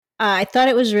I thought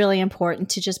it was really important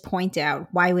to just point out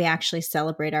why we actually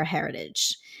celebrate our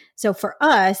heritage. So for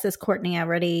us, as Courtney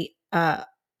already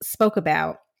spoke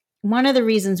about, one of the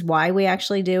reasons why we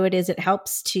actually do it is it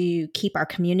helps to keep our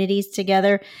communities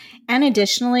together. And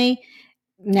additionally,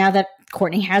 now that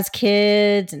Courtney has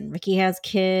kids and Ricky has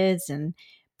kids and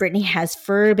Brittany has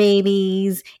fur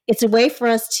babies, it's a way for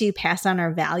us to pass on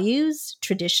our values,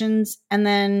 traditions, and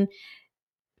then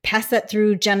pass that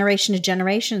through generation to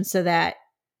generation so that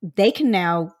they can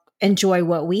now enjoy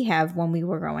what we have when we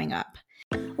were growing up.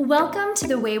 Welcome to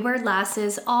the Wayward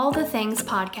Lasses All the Things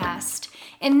podcast.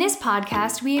 In this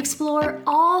podcast, we explore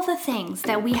all the things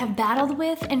that we have battled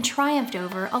with and triumphed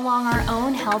over along our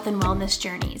own health and wellness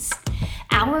journeys.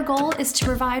 Our goal is to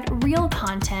provide real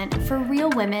content for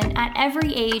real women at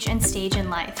every age and stage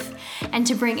in life, and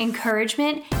to bring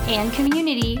encouragement and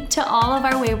community to all of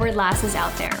our wayward lasses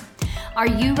out there. Are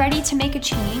you ready to make a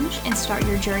change and start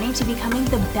your journey to becoming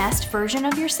the best version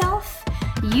of yourself?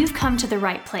 You've come to the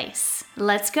right place.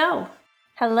 Let's go.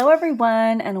 Hello,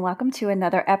 everyone, and welcome to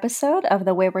another episode of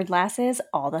the Wayward Lasses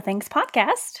All the Things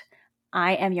podcast.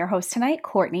 I am your host tonight,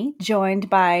 Courtney, joined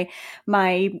by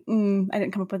my, I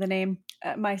didn't come up with a name,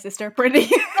 my sister, Brittany.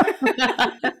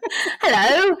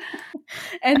 Hello.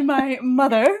 And my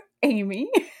mother,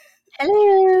 Amy.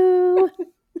 Hello.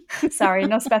 Sorry,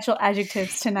 no special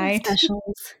adjectives tonight.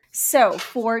 Specials. So,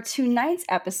 for tonight's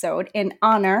episode, in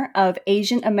honor of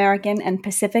Asian American and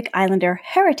Pacific Islander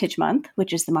Heritage Month,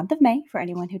 which is the month of May, for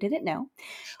anyone who didn't know,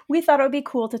 we thought it would be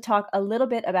cool to talk a little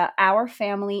bit about our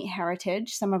family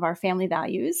heritage, some of our family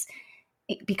values,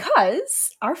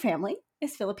 because our family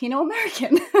is Filipino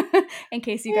American, in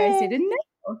case you guys didn't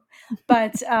know.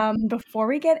 But before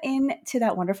we get into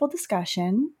that wonderful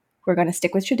discussion, we're going to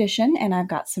stick with tradition, and I've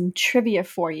got some trivia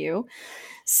for you.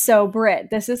 So, Britt,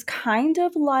 this is kind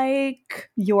of like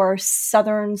your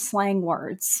Southern slang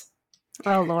words.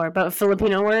 Oh Lord, but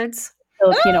Filipino words?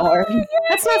 Filipino words.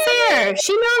 That's not fair.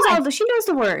 She knows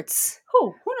the words.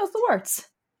 Who knows the words?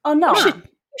 Oh, no. You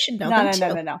should know them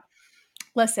too. No.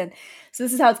 Listen, so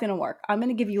this is how it's going to work. I'm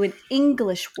going to give you an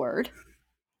English word,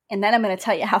 and then I'm going to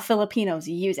tell you how Filipinos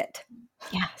use it.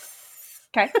 Yes.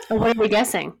 Okay? What are we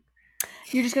guessing?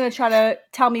 You're just going to try to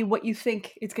tell me what you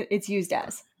think it's used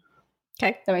as.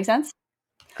 Okay. That make sense?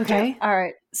 Okay. All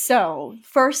right. So,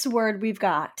 first word we've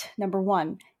got, number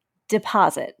 1,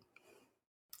 deposit.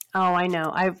 Oh, I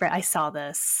know. I saw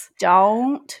this.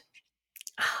 Don't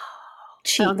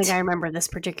cheat. I don't think I remember this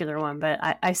particular one, but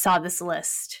I saw this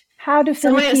list. How do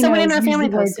Filipinos someone in our family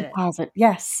use the word posted it. deposit?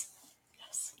 Yes.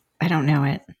 I don't know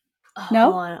it. Oh,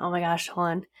 No? Hold on. Oh my gosh, hold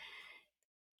on.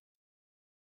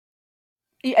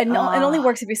 It only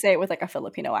works if you say it with like a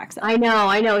Filipino accent. I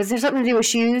know. Is there something to do with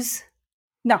shoes?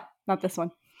 No, not this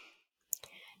one.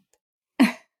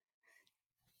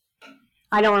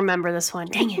 I don't remember this one.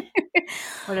 Dang it.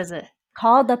 What is it?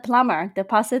 Call the plumber.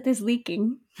 Deposit is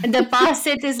leaking.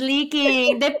 Deposit is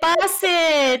leaking.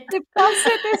 Deposit.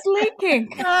 Deposit is leaking.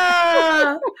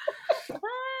 Ah.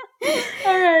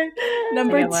 All right.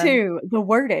 Number Okay, 2. The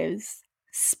word is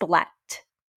splat.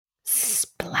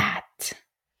 Splat.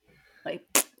 Like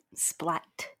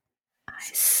splat. I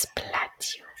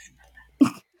splat you.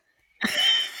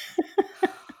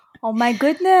 Oh my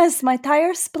goodness, my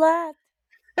tire splat.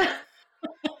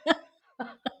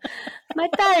 My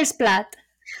tire splat.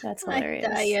 That's hilarious.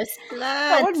 Tire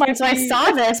splat. So I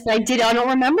saw this, but I don't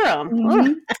remember them.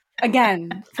 Mm-hmm.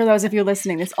 Again, for those of you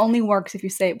listening, this only works if you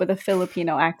say it with a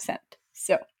Filipino accent.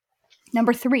 So,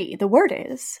 number 3, the word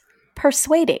is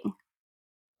persuading.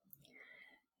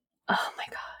 Oh my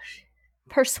gosh.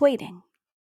 Persuading.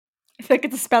 I feel like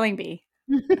it's a spelling bee.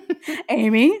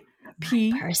 Amy?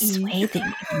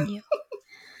 Persuading you.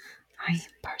 I'm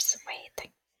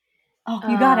persuading. Oh,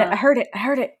 you got it. I heard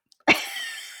it.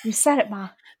 You said it, Ma.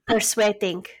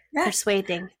 Persuading. Yeah.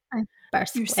 Persuading. I'm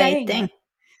You're saying persuading.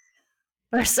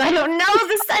 it. I don't know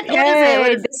this. What is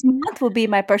Yay, it? this month will be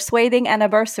my persuading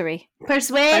anniversary.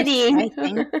 Persuading.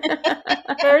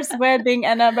 Persuading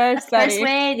anniversary.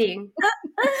 Persuading.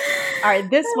 All right,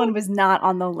 this one was not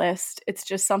on the list. It's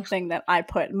just something that I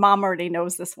put. Mom already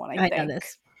knows this one, I think. know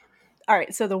this. All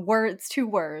right, so the words, 2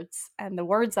 words, and the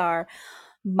words are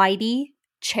mighty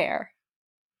chair.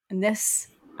 And this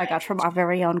I got from our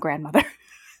very own grandmother.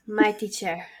 My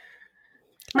teacher.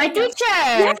 My teacher.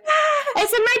 Yeah. I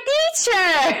said my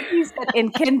teacher. He said,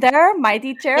 in kinder, my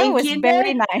teacher was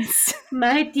very nice.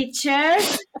 My teacher.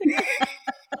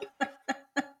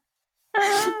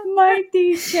 My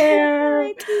teacher.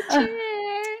 My teacher.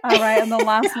 All right, and the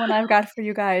last one I've got for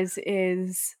you guys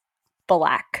is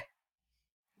black.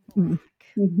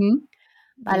 Mm-hmm.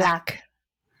 Balak.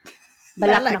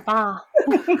 Balak na pa.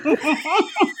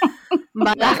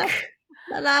 Balak.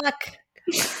 Balak.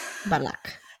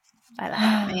 Balak.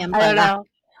 I am don't Balak. know.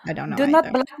 I don't know. Do not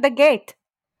either. block the gate.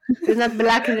 Do not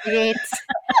block the gates.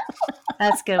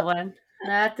 That's a good one.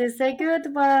 That is a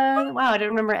good one. Wow, I don't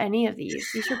remember any of these.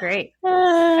 These are great.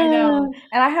 I know.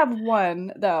 And I have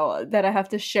one, though, that I have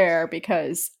to share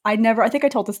because I think I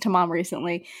told this to Mom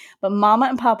recently, but Mama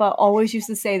and Papa always used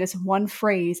to say this one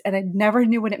phrase and I never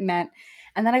knew what it meant.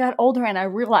 And then I got older and I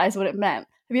realized what it meant.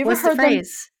 Have you ever What's heard the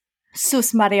phrase?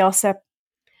 Sus Mariosep.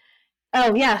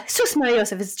 Oh, yeah. Sus Maria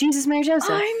Joseph. It's Jesus, Mary,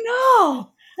 Joseph. I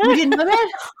know. You didn't know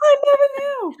that? I never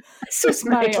knew. Sus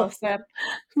Maria Joseph.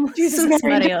 Jesus, Sus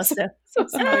Mary, Maria Joseph. Joseph.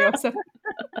 Sus Mariosep.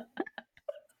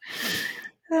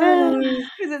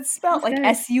 Because it's spelled like Okay.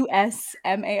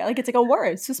 S-U-S-M-A, like it's like a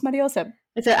word. Sus Mariosep.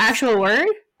 It's an actual word?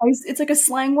 It's like a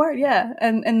slang word, yeah.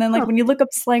 And then like when you look up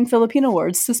slang Filipino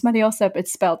words, Sus Mariosep,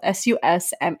 it's spelled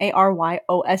S-U-S-M-A-R-Y-O-S-E-P.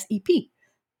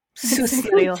 Sus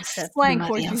Maria Joseph. Slang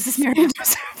for Jesus, Mary, and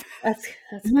Joseph. That's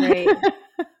great.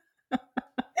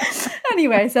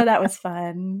 Anyway, so that was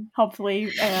fun.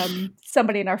 Hopefully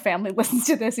somebody in our family listens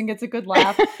to this and gets a good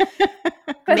laugh.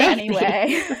 But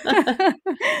anyway,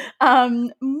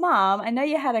 Mom, I know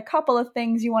you had a couple of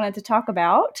things you wanted to talk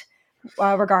about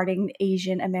regarding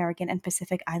Asian American and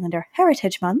Pacific Islander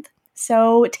Heritage Month.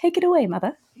 So take it away,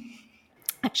 Mother.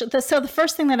 Actually, so the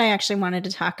first thing that I actually wanted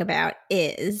to talk about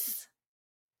is,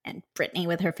 and Brittany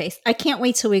with her face. I can't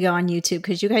wait till we go on YouTube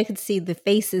because you guys can see the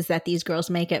faces that these girls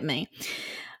make at me.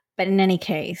 But in any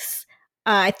case,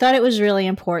 I thought it was really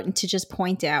important to just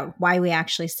point out why we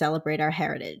actually celebrate our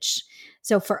heritage.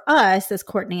 So for us, as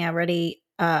Courtney already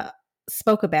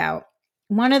spoke about,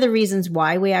 one of the reasons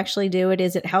why we actually do it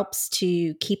is it helps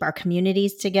to keep our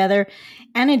communities together.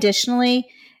 And additionally,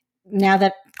 now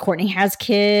that Courtney has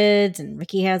kids and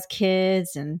Ricky has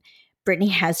kids and Brittany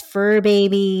has fur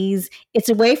babies, it's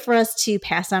a way for us to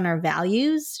pass on our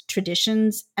values,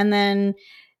 traditions, and then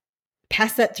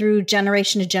pass that through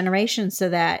generation to generation so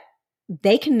that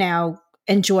they can now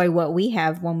enjoy what we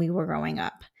have when we were growing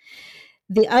up.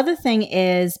 The other thing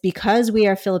is, because we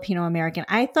are Filipino American,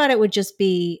 I thought it would just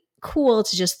be cool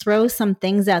to just throw some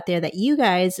things out there that you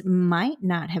guys might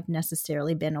not have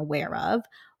necessarily been aware of.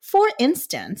 For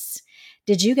instance,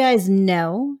 did you guys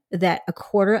know that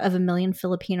 250,000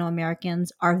 Filipino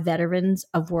Americans are veterans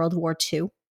of World War II?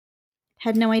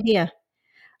 Had no idea.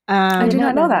 I did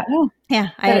not know that. No. Yeah,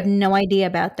 I had no idea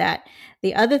about that.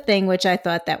 The other thing, which I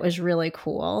thought that was really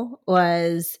cool,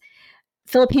 was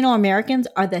Filipino Americans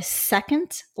are the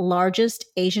second largest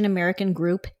Asian American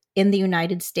group in the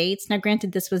United States. Now,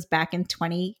 granted, this was back in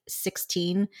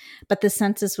 2016, but the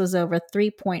census was over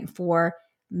 3.4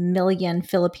 million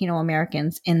Filipino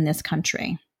Americans in this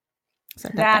country. So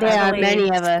there are many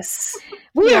of us.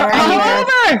 We are all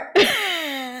over.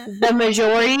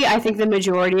 I think the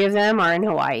majority of them are in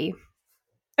Hawaii.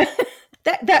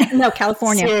 No,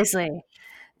 California. Seriously.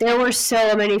 There were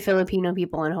so many Filipino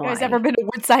people in Hawaii. You guys ever been to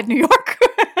Woodside, New York?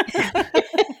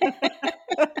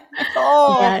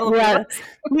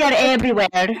 We had everywhere.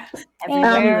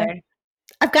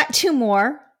 I've got two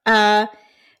more.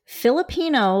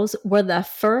 Filipinos were the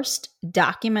first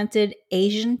documented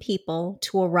Asian people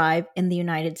to arrive in the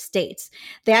United States.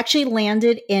 They actually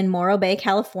landed in Morro Bay,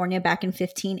 California back in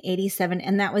 1587,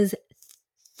 and that was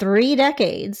 3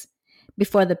 decades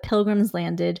before the Pilgrims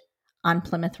landed on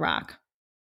Plymouth Rock.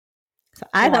 So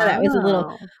I thought that was a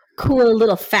little cool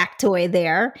little factoid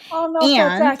there. Oh, no,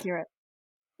 that's accurate.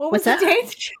 What was the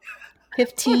date?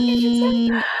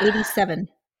 1587.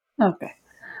 Okay.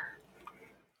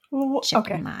 Check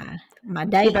my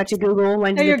date. You about to Google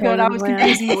when you're good. I was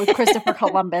confusing it with Christopher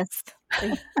Columbus.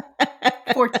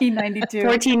 1492.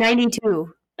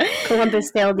 1492. Columbus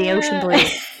sailed the ocean blue.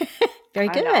 Very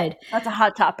good. That's a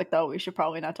hot topic, though. We should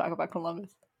probably not talk about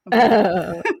Columbus.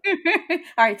 All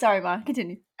right, sorry, Ma.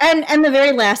 Continue. And the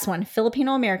very last one,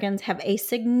 Filipino Americans have a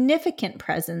significant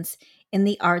presence in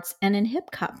the arts and in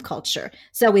hip hop culture.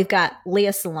 So we've got Lea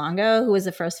Salonga, who was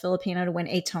the first Filipino to win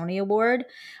a Tony Award.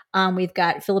 We've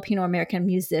got Filipino American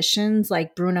musicians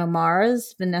like Bruno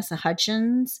Mars, Vanessa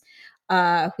Hudgens.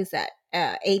 Who's that?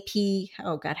 AP.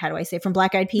 Oh God, how do I say it? From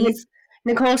Black Eyed Peas?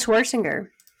 Nicole Schwarzinger.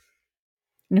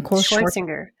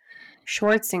 Schwarzinger.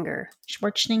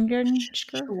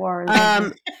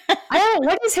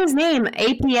 What is his name?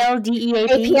 APLDEAP?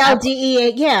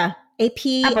 APLDEA, yeah.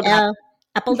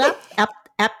 Appledop?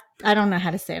 I don't know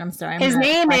how to say it. I'm sorry. His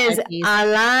name is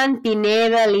Alan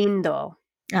Pineda Lindo.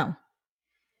 Oh.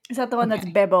 Is that the one that's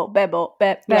Bebo?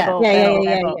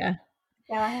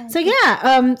 Yeah. So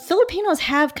Filipinos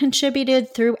have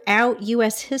contributed throughout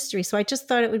U.S. history. So I just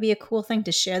thought it would be a cool thing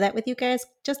to share that with you guys,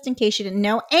 just in case you didn't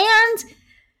know. And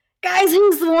Guys,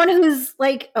 who's the one who's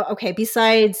like, oh, okay,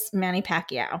 besides Manny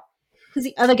Pacquiao, who's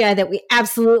the other guy that we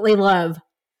absolutely love?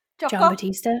 John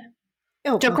Batista.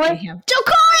 Oh, Joe okay, Coy? him. Joe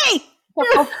Coy!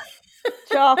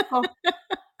 Choco.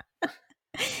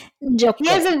 Joe He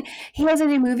has a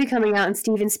new movie coming out, and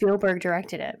Steven Spielberg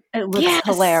directed it. It looks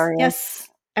hilarious. Yes,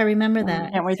 I remember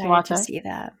that. Can't wait to Excited watch to it. see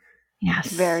that.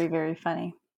 Yes. Very, very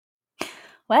funny.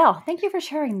 Well, thank you for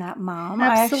sharing that, Mom.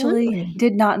 Absolutely. I actually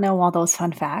did not know all those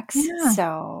fun facts. Yeah.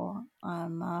 So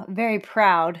I'm very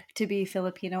proud to be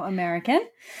Filipino American.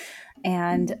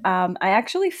 And I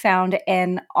actually found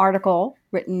an article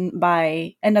written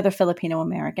by another Filipino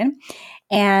American.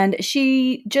 And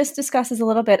she just discusses a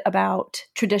little bit about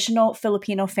traditional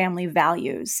Filipino family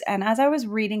values. And as I was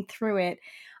reading through it,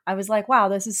 I was like, wow,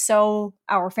 this is so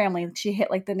our family. She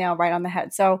hit like the nail right on the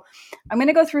head. So I'm going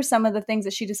to go through some of the things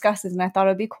that she discusses. And I thought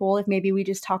it would be cool if maybe we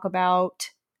just talk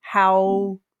about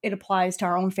how it applies to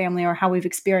our own family or how we've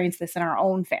experienced this in our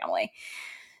own family.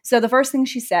 So the first thing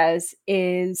she says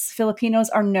is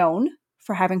Filipinos are known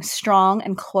for having strong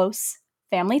and close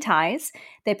family ties.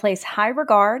 They place high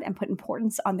regard and put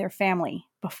importance on their family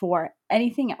before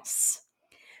anything else.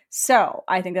 So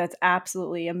I think that's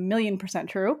absolutely 1,000,000%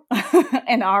 true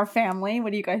in our family.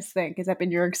 What do you guys think? Has that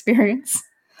been your experience?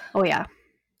 Oh, yeah.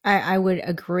 I would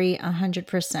agree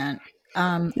 100%.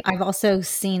 I've also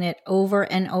seen it over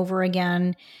and over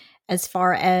again as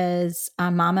far as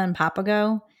Mama and Papa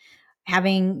go.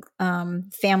 Having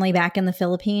family back in the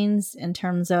Philippines in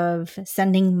terms of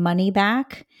sending money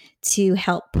back to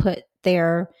help put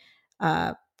their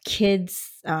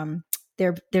kids,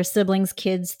 their siblings'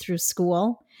 kids through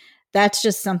school. That's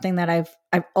just something that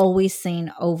I've always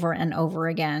seen over and over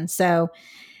again. So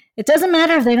it doesn't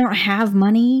matter if they don't have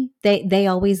money; they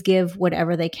always give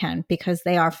whatever they can because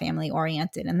they are family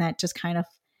oriented, and that just kind of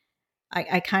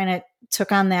I kind of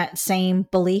took on that same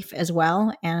belief as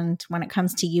well. And when it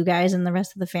comes to you guys and the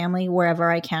rest of the family,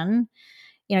 wherever I can,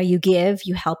 you give,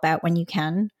 you help out when you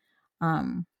can.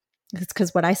 It's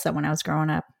because what I saw when I was growing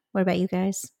up. What about you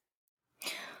guys?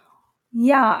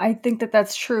 Yeah, I think that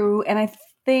that's true. And I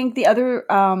think the other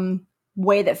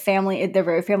way that they're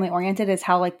very family oriented is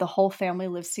how like the whole family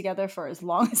lives together for as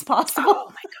long as possible. Oh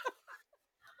my God.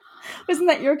 Wasn't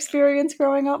that your experience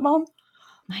growing up, Mom?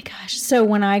 My gosh. So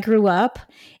when I grew up,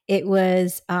 it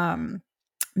was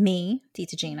me,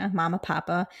 Tita Gina, Mama,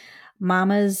 Papa,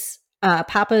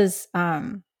 Papa's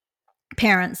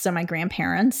parents, so my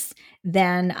grandparents.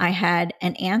 Then I had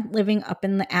an aunt living up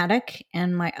in the attic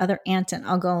and my other aunt and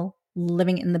uncle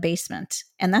living in the basement.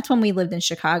 And that's when we lived in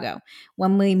Chicago.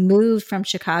 When we moved from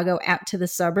Chicago out to the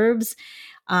suburbs,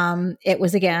 it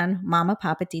was again Mama,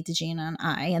 Papa, Tita Gina, and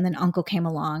I. And then uncle came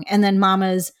along. And then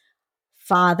Mama's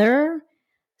father,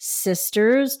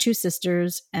 sisters, 2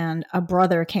 sisters, and a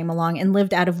brother came along and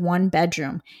lived out of 1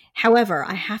 bedroom. However,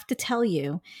 I have to tell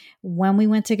you, when we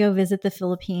went to go visit the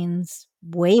Philippines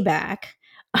way back,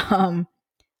 I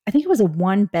think it was a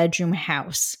 1-bedroom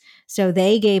house. So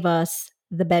they gave us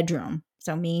the bedroom.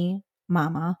 So me,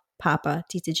 Mama, Papa,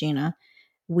 Tita Gina,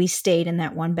 we stayed in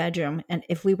that 1 bedroom. And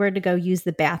if we were to go use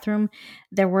the bathroom,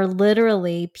 there were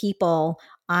literally people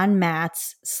on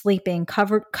mats sleeping,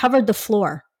 covered the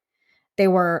floor. They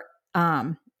were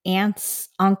aunts,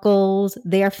 uncles,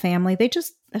 their family.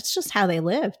 That's just how they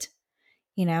lived,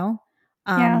 Yeah.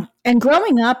 And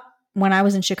growing up when I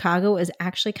was in Chicago was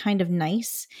actually kind of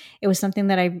nice. It was something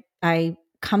that I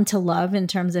come to love in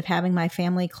terms of having my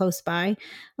family close by.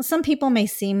 Well, some people may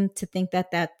seem to think that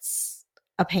that's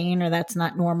a pain or that's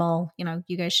not normal.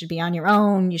 You guys should be on your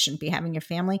own. You shouldn't be having your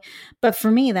family. But for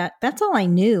me, that's all I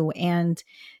knew. And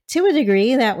to a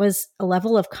degree, that was a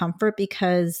level of comfort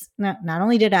because not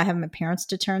only did I have my parents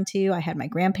to turn to, I had my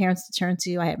grandparents to turn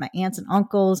to, I had my aunts and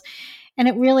uncles, and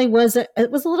it really was a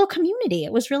little community.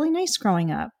 It was really nice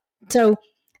growing up. So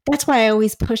that's why I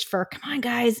always push for, come on,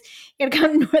 guys, you got to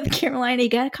come to North Carolina. You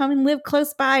got to come and live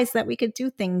close by so that we could do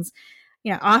things,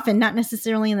 often not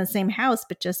necessarily in the same house,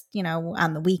 but just,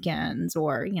 on the weekends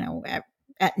or,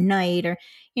 at night or,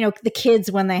 the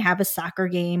kids when they have a soccer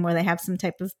game or they have some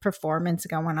type of performance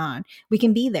going on, we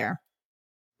can be there.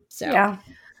 So,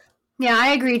 Yeah, I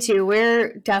agree too.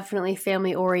 We're definitely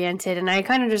family oriented. And I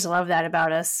kind of just love that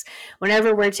about us.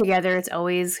 Whenever we're together, it's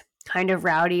always kind of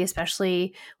rowdy,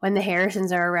 especially when the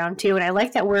Harrisons are around too. And I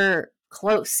like that we're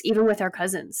close, even with our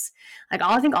cousins. Like,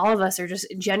 I think all of us are just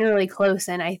generally close.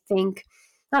 And I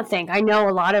know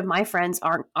a lot of my friends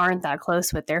aren't that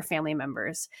close with their family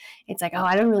members. It's like, oh,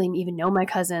 I don't really even know my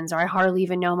cousins, or I hardly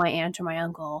even know my aunt or my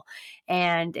uncle.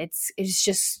 And it's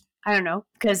just I don't know,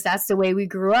 because that's the way we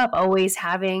grew up, always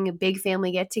having big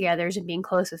family get-togethers and being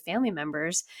close with family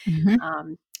members.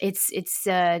 It's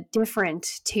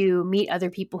different to meet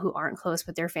other people who aren't close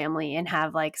with their family and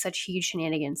have like such huge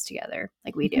shenanigans together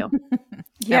like we do.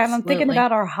 Yeah, and I'm thinking Absolutely.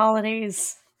 about our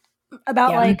holidays,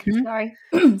 about Yeah. like, sorry,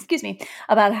 excuse me,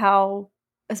 about how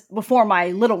before my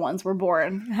little ones were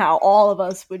born, how all of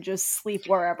us would just sleep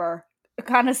wherever.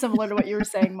 Kind of similar to what you were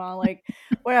saying, Ma. Like,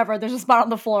 wherever there's a spot on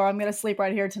the floor, I'm going to sleep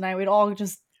right here tonight. We'd all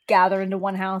just gather into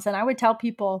one house. And I would tell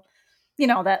people, you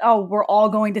know, that, oh, we're all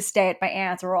going to stay at my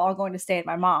aunt's or we're all going to stay at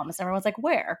my mom's. And everyone's like,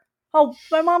 where? Oh,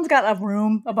 my mom's got a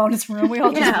room, a bonus room. We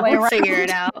all just lay we'll around. figure it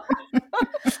out.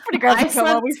 Pretty grab a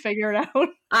pillow, we figure it out.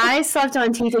 I slept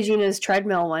on Tita Gina's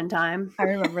treadmill one time. I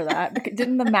remember that.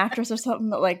 Didn't the mattress or something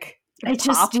that like it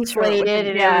just deflated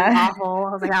and it was awful.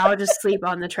 I was like, I'll just sleep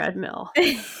on the treadmill.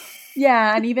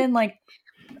 Yeah, and even like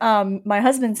my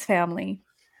husband's family,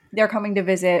 they're coming to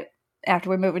visit after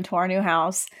we move into our new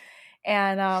house.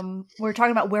 And we're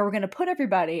talking about where we're going to put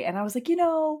everybody. And I was like, you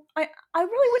know, I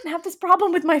really wouldn't have this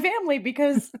problem with my family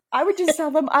because I would just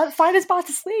tell them I'd find a spot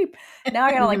to sleep. Now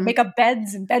I got to like make up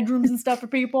beds and bedrooms and stuff for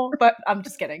people. But I'm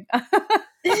just kidding.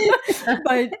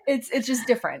 But it's just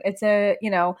different. It's you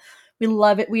know, we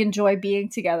love it. We enjoy being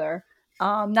together.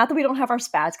 Not that we don't have our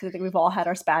spats, because I think we've all had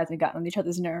our spats and gotten on each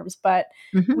other's nerves, but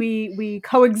we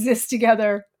coexist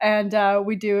together and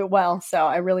we do it well. So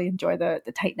I really enjoy the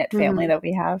tight-knit family that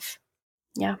we have.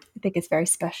 Yeah. I think it's very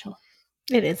special.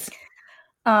 It is.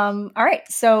 All right.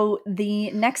 So the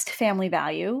next family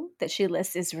value that she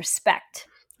lists is respect.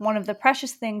 One of the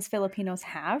precious things Filipinos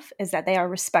have is that they are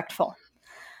respectful.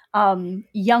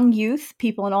 Young youth,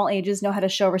 people in all ages, know how to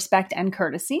show respect and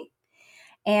courtesy.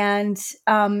 And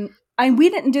we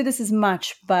didn't do this as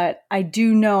much, but I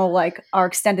do know, like, our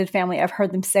extended family, I've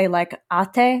heard them say, like,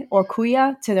 ate or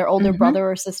kuya to their older brother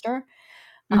or sister.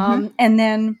 And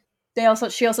then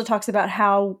she also talks about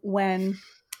how when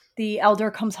the elder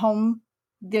comes home,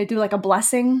 they do, like, a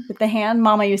blessing with the hand.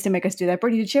 Mama used to make us do that.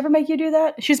 Brittany, did she ever make you do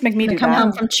that? She used to make me do that. Come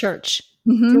home from church.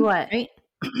 Do what? Right?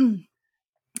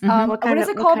 What is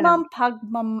it called, Mom?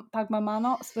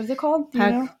 Pagmamano? What is it called?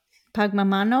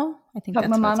 Pagmamano? I think that's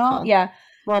what it's called. Yeah.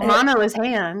 Well, mano is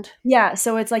hand. Yeah,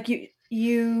 so it's like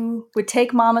you would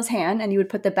take Mama's hand and you would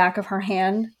put the back of her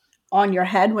hand on your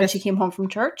head when she came home from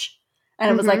church. And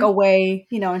it was like a way,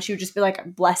 you know, and she would just be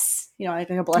like, bless, you know,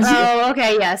 like a bless you. Oh,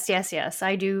 okay. Yes.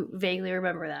 I do vaguely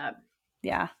remember that.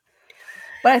 Yeah.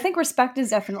 But I think respect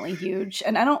is definitely huge.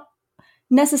 And I don't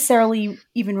necessarily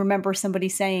even remember somebody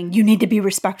saying, you need to be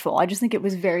respectful. I just think it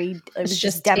was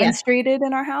just demonstrated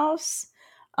in our house.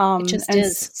 It just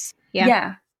is.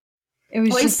 Yeah. It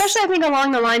was especially I think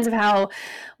along the lines of how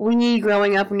we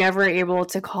growing up were never able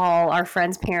to call our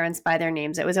friends' parents by their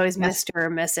names. It was always Mr. or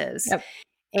Mrs. Yep.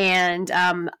 And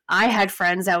I had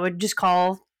friends that would just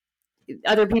call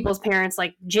other people's parents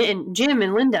like Jim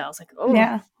and Linda. I was like, oh,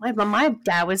 yeah. My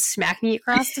dad would smack me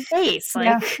across the face.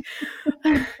 Like,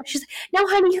 she's like, no,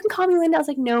 honey, you can call me Linda. I was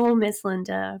like, no, Miss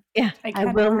Linda. Yeah, I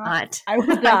will not. I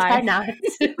will die. I cannot.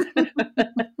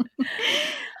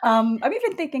 I'm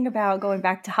even thinking about going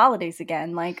back to holidays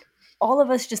again. Like, all of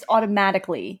us just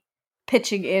automatically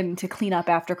pitching in to clean up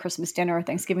after Christmas dinner or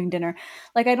Thanksgiving dinner.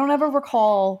 Like, I don't ever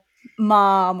recall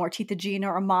Mom or Tita Gina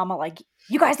or Mama like,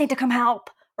 you guys need to come help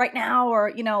right now,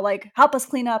 or, you know, like, help us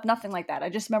clean up. Nothing like that. I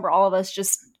just remember all of us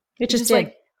just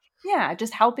like,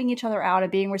 just helping each other out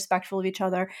and being respectful of each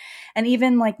other. And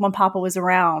even like when Papa was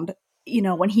around, you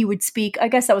know, when he would speak, I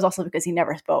guess that was also because he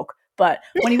never spoke, but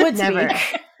when he would speak,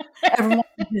 everyone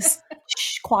would just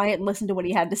quiet and listen to what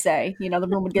he had to say. You know, the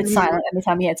room would get silent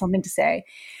anytime he had something to say.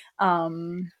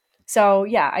 So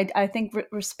yeah, I think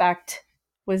respect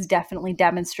was definitely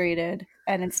demonstrated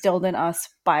and instilled in us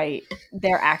by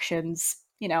their actions,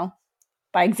 you know,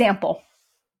 by example.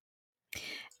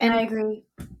 And I agree.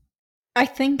 I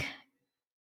think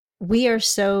we are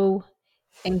so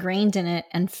ingrained in it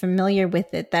and familiar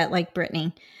with it that, like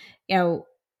Brittany, you know,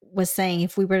 was saying,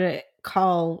 if we were to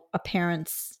call a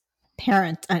friend's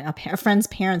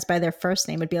parents by their first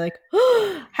name, would be like,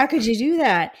 oh, how could you do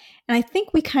that? And I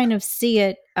think we kind of see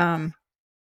it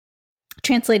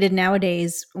translated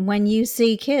nowadays when you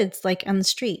see kids like on the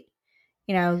street,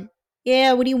 you know,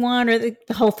 yeah, what do you want? Or the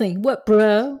whole thing, what,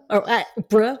 bro? Or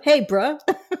bro, hey, bro.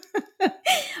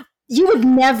 You would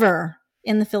never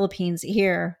in the Philippines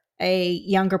hear a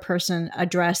younger person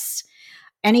address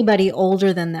anybody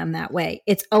older than them that way.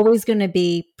 It's always going to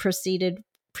be preceded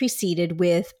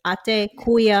with ate,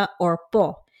 kuya, or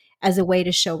po as a way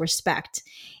to show respect.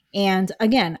 And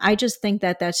again, I just think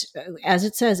that that's, as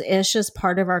it says, it's just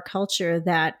part of our culture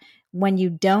that when you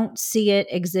don't see it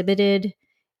exhibited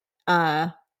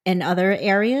in other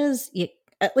areas,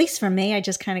 at least for me, I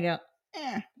just kind of go,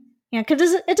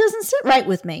 because it doesn't sit right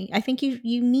with me. I think you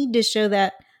need to show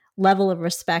that level of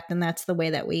respect, and that's the way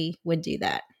that we would do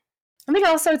that. I think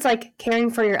also it's like caring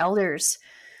for your elders.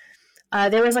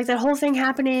 There was like that whole thing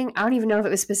happening. I don't even know if it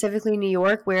was specifically New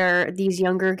York, where these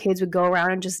younger kids would go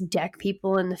around and just deck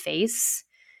people in the face.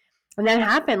 When that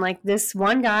happened, like this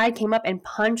one guy came up and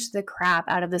punched the crap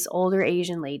out of this older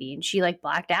Asian lady, and she like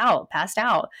blacked out, passed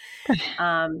out.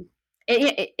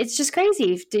 It's just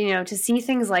crazy, to see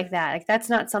things like that. Like that's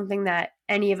not something that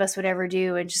any of us would ever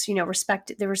do, and just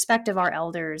respect of our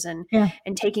elders and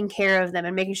taking care of them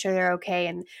and making sure they're okay.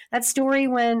 And that story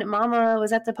when Mama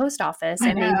was at the post office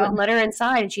and they wouldn't let her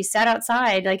inside, and she sat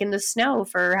outside like in the snow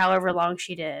for however long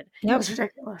she did. It was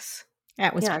ridiculous.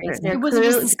 That was crazy. It wasn't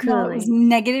just the snow. It was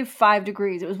 -5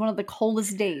 degrees. It was one of the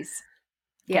coldest days.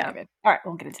 Yeah. All right,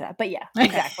 won't get into that. But yeah,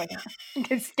 exactly.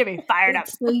 It's getting me fired up.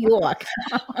 New York.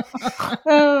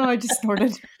 Oh, I just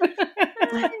snorted.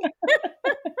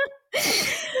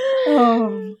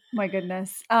 Oh my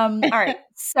goodness. All right.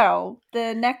 So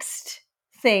the next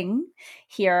thing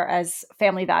here as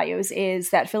family values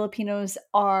is that Filipinos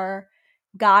are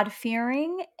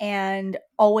God-fearing and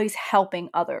always helping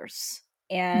others.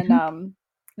 And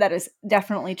that is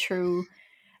definitely true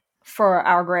for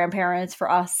our grandparents, for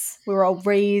us. We were all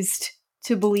raised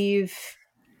to believe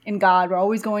in God. We're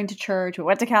always going to church. We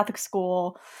went to Catholic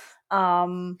school.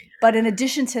 But in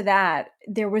addition to that,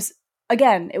 there was,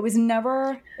 again, it was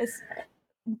never, it's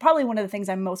probably one of the things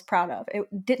I'm most proud of.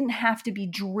 It didn't have to be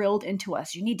drilled into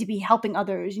us. You need to be helping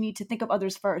others. You need to think of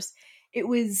others first. It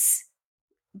was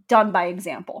done by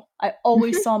example. I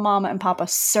always saw Mama and Papa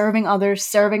serving others,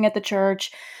 serving at the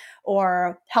church,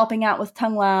 or helping out with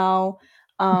Tung Lao,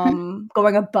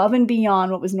 going above and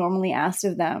beyond what was normally asked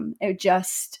of them. It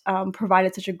just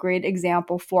provided such a great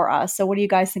example for us. So what do you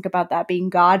guys think about that? Being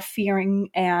God-fearing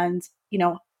and,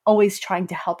 always trying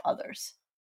to help others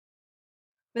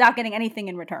without getting anything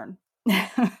in return.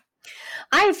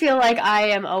 I feel like I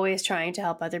am always trying to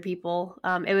help other people.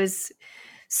 It was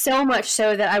so much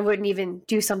so that I wouldn't even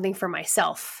do something for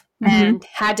myself. And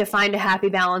had to find a happy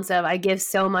balance of I give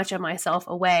so much of myself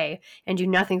away and do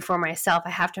nothing for myself.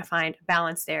 I have to find a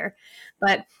balance there.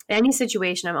 But in any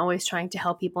situation, I'm always trying to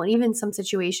help people. And even some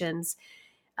situations,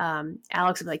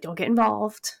 Alex would be like, don't get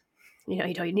involved.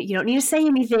 You don't need to say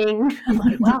anything. I'm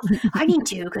like, well, I need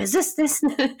to because this.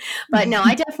 But no,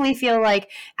 I definitely feel like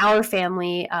our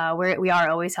family, we are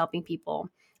always helping people.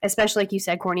 Especially like you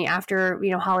said, Courtney, after,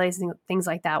 holidays and things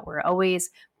like that, we're always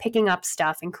picking up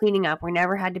stuff and cleaning up. We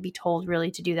never had to be told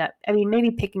really to do that. I mean, maybe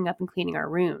picking up and cleaning our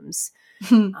rooms.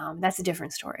 That's a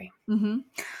different story. Mm-hmm.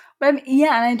 But and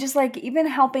I just like even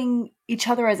helping each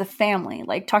other as a family,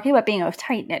 like talking about being a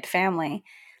tight-knit family.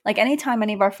 Like anytime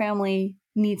any of our family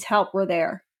needs help, we're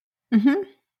there. Mm-hmm.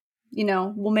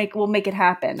 We'll make it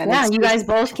happen. And you guys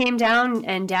both came down,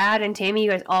 and Dad and Tammy,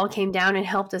 you guys all came down and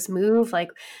helped us move, like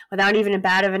without even a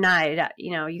bat of an eye.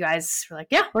 You guys were like,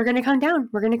 yeah, we're going to come down.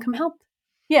 We're going to come help.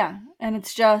 Yeah. And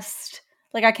it's just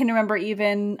like, I can remember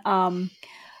even Emma,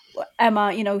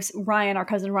 Ryan, our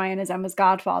cousin Ryan is Emma's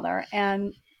godfather.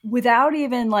 And without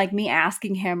even like me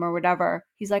asking him or whatever,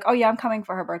 he's like, oh yeah, I'm coming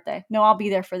for her birthday. No, I'll be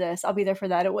there for this. I'll be there for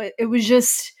that. It was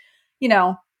just,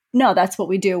 no, that's what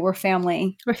we do. We're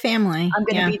family. We're family. I'm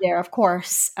going to be there, of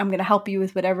course. I'm going to help you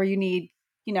with whatever you need,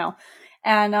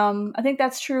 And I think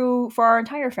that's true for our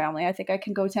entire family. I think I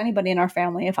can go to anybody in our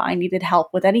family if I needed help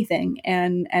with anything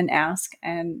and ask.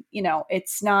 And,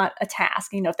 it's not a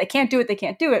task. If they can't do it, they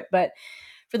can't do it. But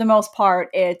for the most part,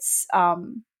 it's,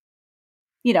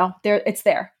 it's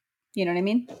there. You know what I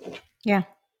mean? Yeah.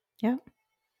 Yeah.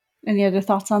 Any other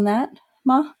thoughts on that,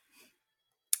 Ma?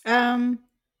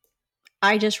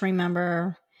 I just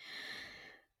remember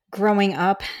growing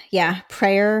up,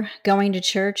 prayer, going to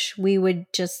church. We would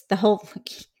just the whole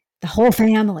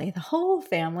family,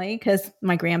 because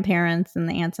my grandparents and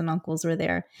the aunts and uncles were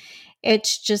there.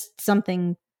 It's just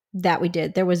something that we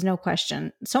did. There was no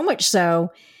question. So much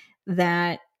so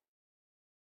that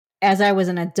as I was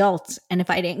an adult, and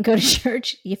if I didn't go to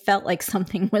church, you felt like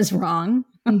something was wrong.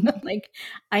 Like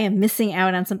I am missing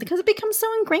out on something because it becomes so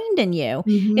ingrained in you.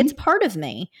 Mm-hmm. It's part of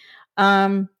me.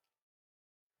 I'm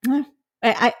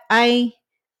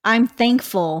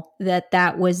thankful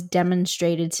that was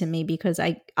demonstrated to me because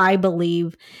I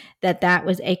believe that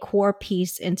was a core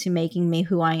piece into making me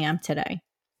who I am today.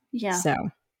 Yeah. So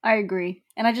I agree.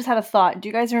 And I just had a thought. Do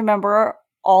you guys remember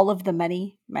all of the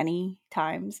many, many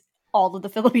times all of the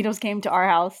Filipinos came to our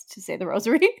house to say the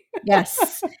rosary?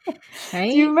 Yes. Right?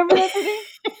 Do you remember that?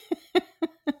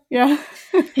 Yeah.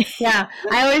 Yeah.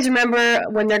 I always remember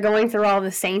when they're going through all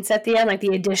the saints at the end, like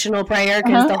the additional prayer,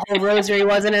 because the whole rosary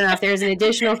wasn't enough. There's an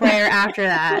additional prayer after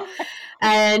that.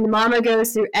 And Mama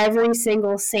goes through every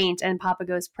single saint, and Papa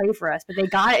goes, pray for us. But they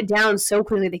got it down so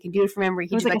clearly they can do it from memory.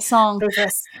 It was like a song. Pray for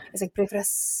us. It's like, pray for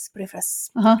us, pray for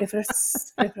us, pray for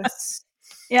us, pray for us.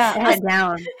 Yeah. They had it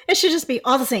down. It should just be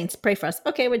all the saints pray for us.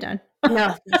 Okay, we're done.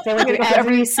 No, they went through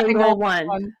every single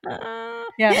one.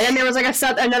 Yeah. And then there was like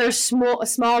another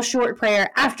small short prayer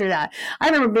after that. I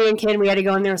remember being a kid, we had to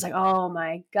go in there. It was like, oh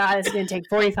my God, it's going to take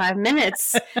 45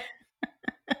 minutes.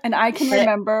 And I can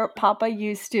remember Papa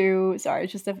used to, sorry,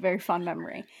 it's just a very fun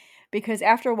memory. Because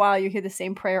after a while, you hear the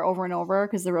same prayer over and over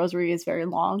because the rosary is very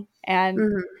long. And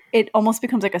it almost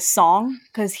becomes like a song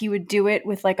because he would do it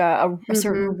with like a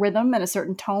certain rhythm and a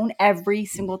certain tone every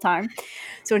single time.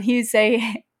 So when he would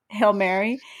say Hail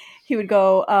Mary, he would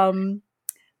go,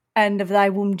 and of thy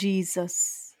womb,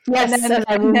 Jesus. Yes,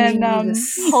 and then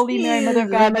Holy Mary, Mother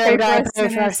of God, pray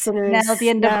for us sinners. Now at the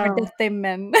end of our death,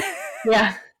 amen.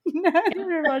 Yeah.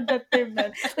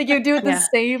 Like you do it the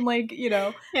same, like, you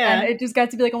know, and it just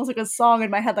got to be like almost like a song in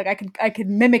my head. Like I could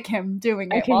mimic him doing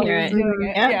it while he was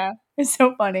doing it. Yeah, it's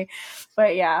so funny.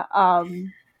 But yeah,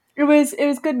 it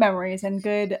was good memories and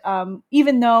good.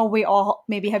 Even though we all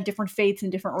maybe have different faiths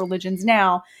and different religions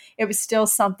now, it was still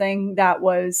something that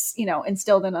was, you know,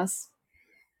 instilled in us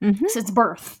since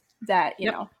birth. That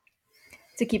you know.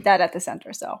 To keep that at the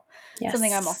center. So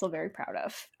something I'm also very proud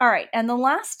of. All right. And the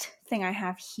last thing I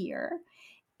have here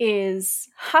is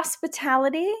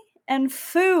hospitality and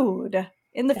food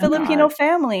in the Filipino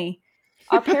family.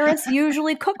 Our parents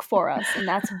usually cook for us, and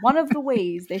that's one of the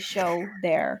ways they show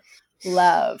their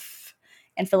love.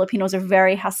 And Filipinos are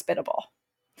very hospitable.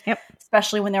 Yep.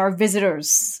 Especially when there are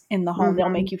visitors in the home. They'll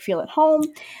make you feel at home,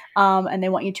 and they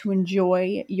want you to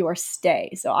enjoy your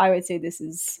stay. So I would say this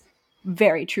is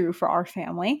very true for our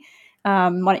family.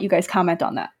 Why don't you guys comment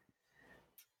on that?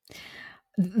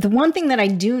 The one thing that I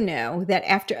do know that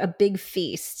after a big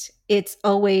feast, it's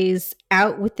always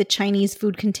out with the Chinese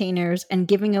food containers and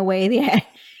giving away the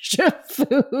extra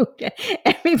food.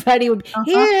 Everybody would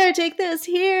here, take this,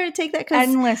 here, take that.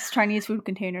 Endless Chinese food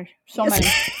containers. So many.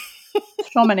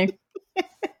 So many.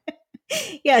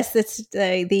 Yes, that's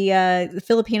the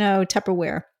Filipino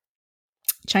Tupperware.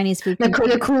 Chinese food.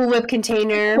 The Cool Whip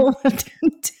container.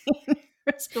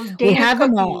 We have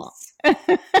them all.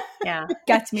 Yeah.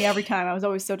 Gets me every time. I was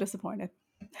always so disappointed.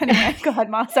 Anyway, go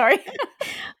ahead, Ma. Sorry.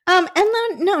 And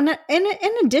then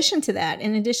in addition to that,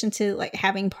 in addition to like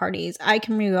having parties, I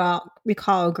can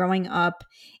recall growing up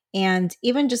and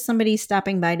even just somebody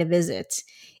stopping by to visit.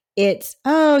 It's,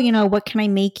 oh, you know, what can I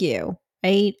make you?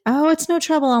 Right? Oh, it's no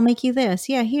trouble. I'll make you this.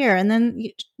 Yeah, here. And then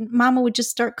Mama would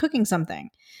just start cooking something.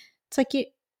 It's like, you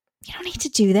don't need to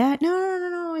do that.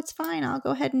 No, it's fine. I'll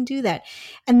go ahead and do that.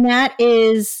 And that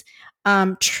is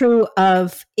true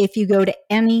of if you go to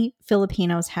any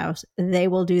Filipino's house, they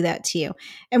will do that to you.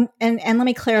 And let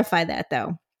me clarify that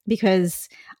though, because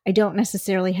I don't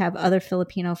necessarily have other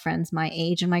Filipino friends my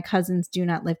age, and my cousins do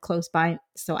not live close by.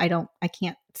 So I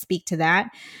can't speak to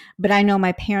that. But I know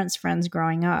my parents' friends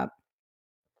growing up,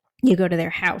 you go to their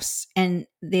house and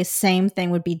the same thing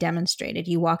would be demonstrated.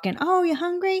 You walk in, oh, you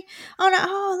hungry? Oh,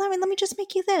 no, let me just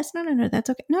make you this. No,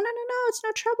 that's okay. No, it's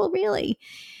no trouble, really.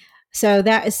 So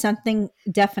that is something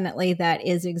definitely that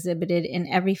is exhibited in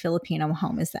every Filipino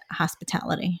home, is that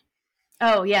hospitality.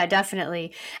 Oh, yeah,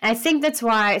 definitely. And I think that's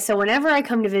why, so whenever I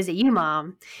come to visit you,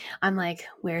 Mom, I'm like,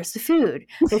 where's the food?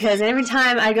 Because every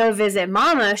time I go visit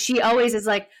Mama, she always is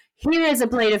like, here is a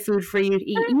plate of food for you to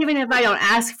eat. Even if I don't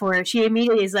ask for it, she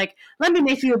immediately is like, let me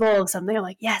make you a bowl of something. I'm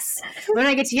like, yes. When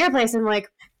I get to your place, I'm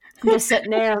like, I'm just sitting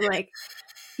there. I'm like,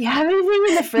 you have anything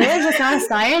in the fridge that's not a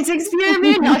science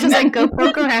experiment? And I'll just like go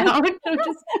poke around. I'm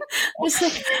just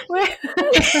like, where?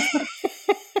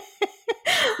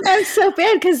 That's so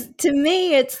bad, because to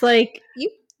me, it's like,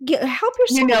 help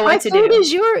yourself. You know what to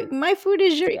do. My food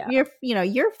is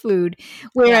your food.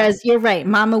 Whereas you're right,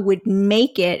 Mama would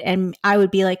make it, and I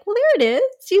would be like, well, there it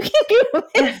is. You can do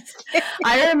it.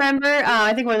 I remember,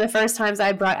 I think one of the first times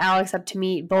I brought Alex up to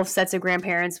meet both sets of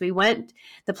grandparents,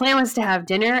 the plan was to have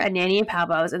dinner at Nanny and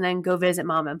Papa's and then go visit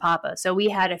Mama and Papa. So we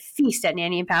had a feast at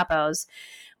Nanny and Papa's.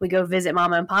 We go visit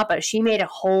Mama and Papa. She made a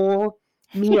whole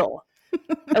meal.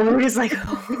 And we were just like,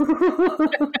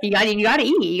 you gotta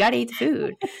eat. You gotta eat the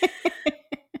food.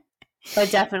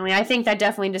 But definitely, I think that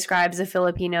definitely describes the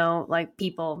Filipino like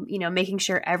people, you know, making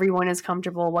sure everyone is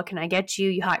comfortable. What can I get you?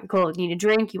 You hot, cold, you need a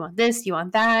drink. You want this, you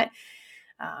want that.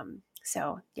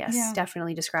 So yes,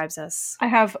 definitely describes us. I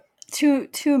have two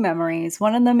memories.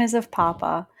 One of them is of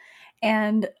Papa,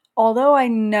 and although I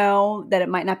know that it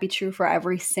might not be true for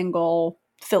every single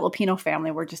Filipino family,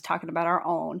 we're just talking about our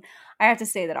own. I have to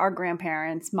say that our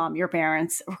grandparents, Mom, your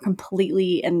parents, were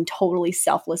completely and totally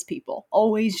selfless people,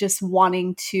 always just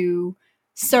wanting to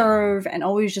serve and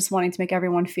always just wanting to make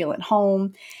everyone feel at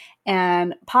home.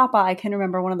 And Papa, I can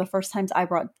remember one of the first times I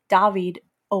brought David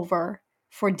over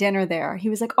for dinner there. He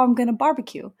was like, oh, I'm going to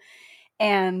barbecue.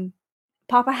 And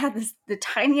Papa had the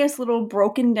tiniest little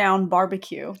broken down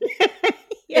barbecue.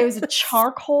 It was a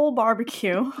charcoal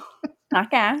barbecue,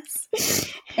 not gas,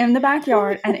 in the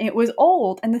backyard, and it was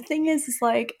old. And the thing is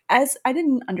like, as I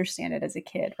didn't understand it as a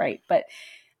kid, right? But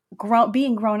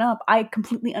being grown up, I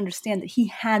completely understand that he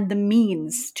had the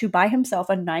means to buy himself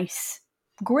a nice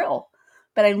grill.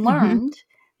 But I learned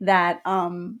that,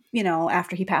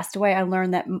 after he passed away, I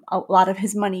learned that a lot of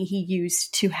his money he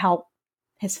used to help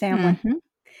his family.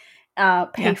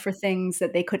 Pay for things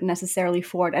that they couldn't necessarily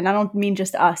afford. And I don't mean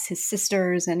just us, his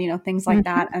sisters and, things like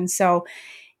that. And so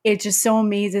it just so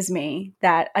amazes me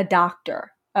that a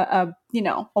doctor, a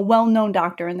well-known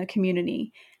doctor in the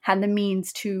community had the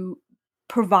means to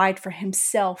provide for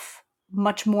himself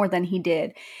much more than he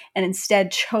did and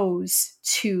instead chose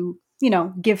to,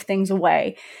 give things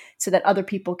away so that other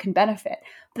people can benefit.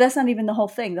 But that's not even the whole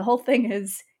thing. The whole thing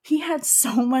is he had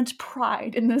so much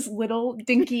pride in this little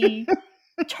dinky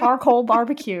charcoal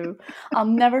barbecue. I'll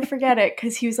never forget it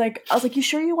because I was like, you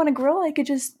sure you want to grill? I could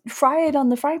just fry it on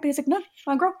the fry pan. He's like, no,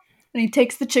 I'll grill. And he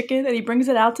takes the chicken and he brings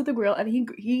it out to the grill and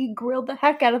he grilled the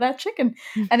heck out of that chicken.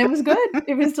 And it was good.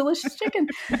 It was delicious chicken.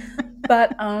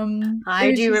 But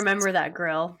I do remember that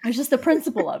grill. It was just the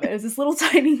principle of it. It was this little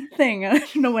tiny thing. I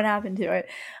don't know what happened to it.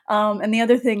 And the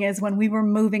other thing is when we were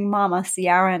moving Mama,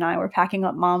 Ciara and I were packing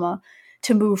up Mama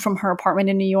to move from her apartment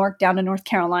in New York down to North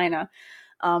Carolina.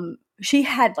 She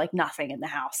had like nothing in the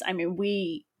house. I mean,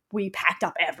 we packed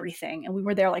up everything and we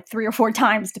were there like 3 or 4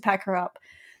 times to pack her up.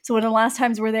 So when the last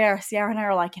times we're there, Ciara and I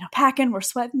are like, packing, we're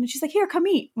sweating. And she's like, here, come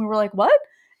eat. And we were like, what?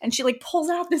 And she like pulls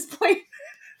out this plate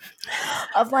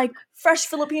of like fresh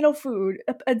Filipino food.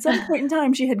 At some point in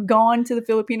time, she had gone to the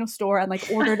Filipino store and like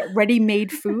ordered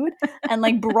ready-made food and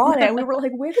like brought it. And we were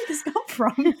like, where did this come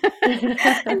from?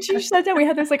 And she said that we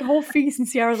had this like whole feast. And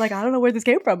Ciara was like, I don't know where this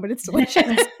came from, but it's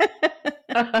delicious.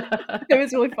 It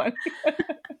was really fun.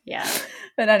 Yeah.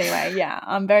 But anyway, yeah,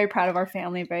 I'm very proud of our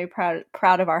family, very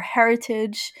proud of our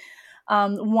heritage.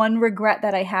 One regret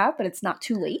that I have, but it's not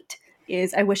too late,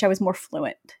 is I wish I was more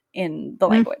fluent in the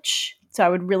language. So I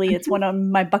would really, it's one of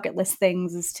my bucket list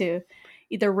things is to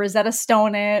either Rosetta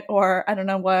Stone it or I don't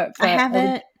know what. I have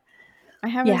it. I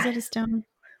have Rosetta Stone.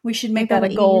 We should make that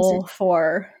a goal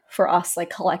for us, like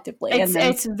collectively.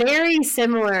 It's very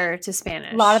similar to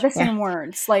Spanish. A lot of the same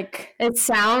words. Like it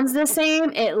sounds the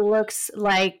same. It looks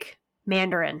like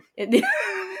Mandarin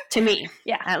to me.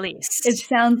 Yeah, at least it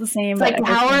sounds the same. It's like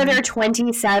how are there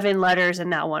 27 letters in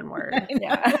that one word?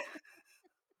 Yeah.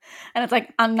 And it's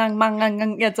like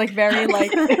it's like very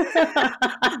like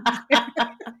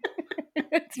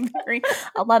it's very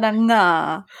a lot of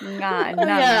nga, and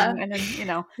then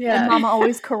and Mama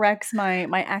always corrects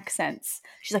my accents.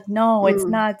 She's like, no, it's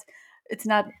not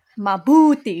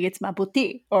mabuti, it's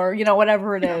mabuti, or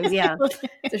whatever it is. Yeah.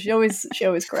 So she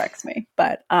always corrects me.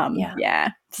 But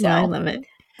yeah. So I love it.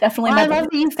 Definitely. Well, I love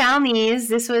that you found these.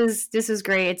 This was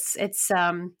great. It's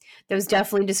those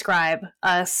definitely describe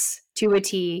us to a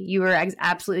T. You were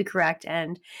absolutely correct,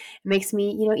 and it makes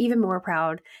me even more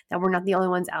proud that we're not the only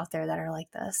ones out there that are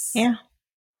like this. Yeah,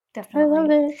 definitely. I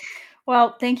love it.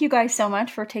 Well, thank you guys so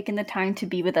much for taking the time to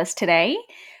be with us today.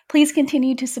 Please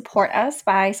continue to support us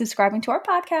by subscribing to our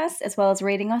podcast as well as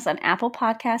rating us on Apple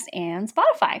Podcasts and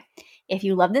Spotify. If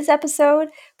you love this episode,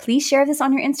 please share this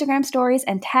on your Instagram stories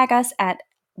and tag us at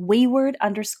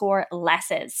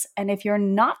Wayward_Lasses. And if you're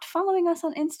not following us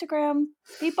on Instagram,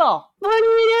 people, what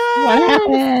are we doing? What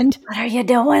happened? What are you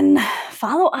doing?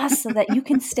 Follow us so that you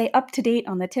can stay up to date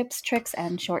on the tips, tricks,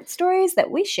 and short stories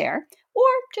that we share, or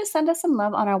just send us some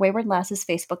love on our Wayward Lasses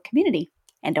Facebook community.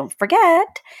 And don't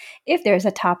forget, if there's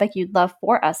a topic you'd love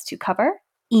for us to cover,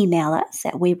 email us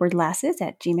at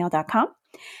waywardlasses@gmail.com.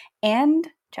 And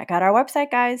check out our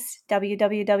website, guys,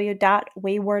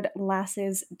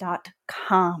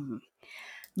 www.waywardlasses.com.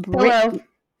 Pillow.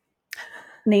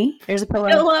 There's a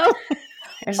pillow.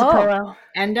 There's a pillow.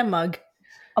 And a mug.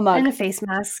 A mug. And a face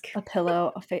mask. A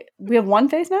pillow. We have one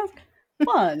face mask?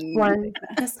 One.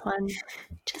 Just one.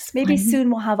 Just maybe soon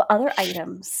we'll have other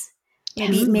items.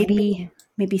 Maybe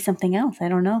something else. I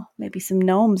don't know. Maybe some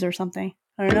gnomes or something.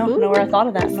 I don't know. I don't know where I thought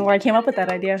of that. I don't know where I came up with that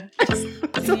idea.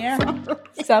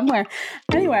 Somewhere.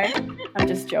 Anyway, I'm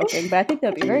just joking, but I think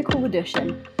that would be a very cool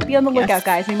addition. Be on the lookout,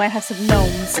 guys. We might have some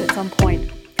gnomes at some point.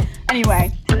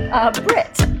 Anyway,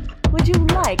 Britt, would you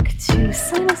like to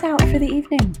sign us out for the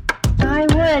evening? I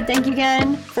would. Thank you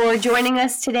again for joining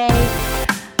us today.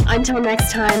 Until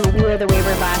next time, we are the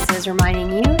Wayward Lasses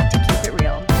reminding you to keep it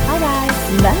real. Bye,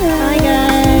 guys. Bye,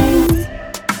 guys.